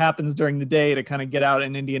stuff happens during the day, to kind of get out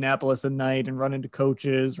in Indianapolis at night and run into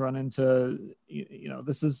coaches, run into,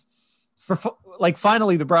 this is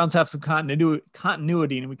finally the Browns have some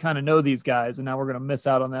continuity, and we kind of know these guys, and now we're going to miss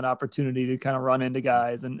out on that opportunity to kind of run into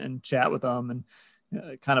guys and chat with them and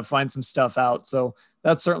kind of find some stuff out. So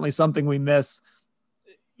that's certainly something we miss.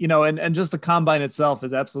 And just the combine itself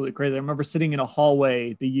is absolutely crazy. I remember sitting in a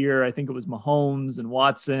hallway the year, I think it was Mahomes and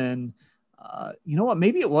Watson.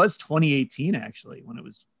 Maybe it was 2018 actually, when it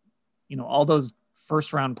was, all those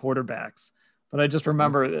first round quarterbacks. But I just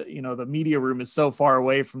remember that, the media room is so far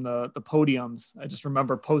away from the podiums. I just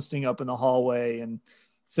remember posting up in the hallway and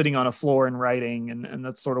sitting on a floor and writing. And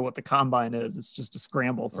that's sort of what the combine is. It's just a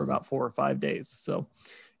scramble for about 4 or 5 days. So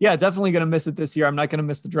yeah, definitely going to miss it this year. I'm not going to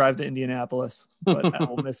miss the drive to Indianapolis, but I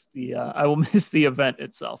will miss the event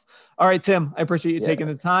itself. All right, Tim, I appreciate you taking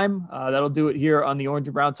the time. That'll do it here on the Orange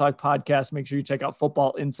and Brown Talk podcast. Make sure you check out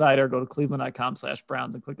Football Insider. Go to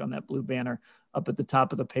cleveland.com/Browns and click on that blue banner up at the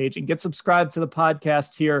top of the page, and get subscribed to the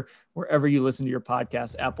podcast here wherever you listen to your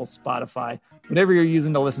podcast, Apple, Spotify, whatever you're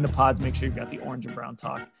using to listen to pods. Make sure you've got the Orange and Brown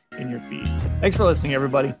Talk in your feed. Thanks for listening,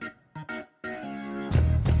 everybody.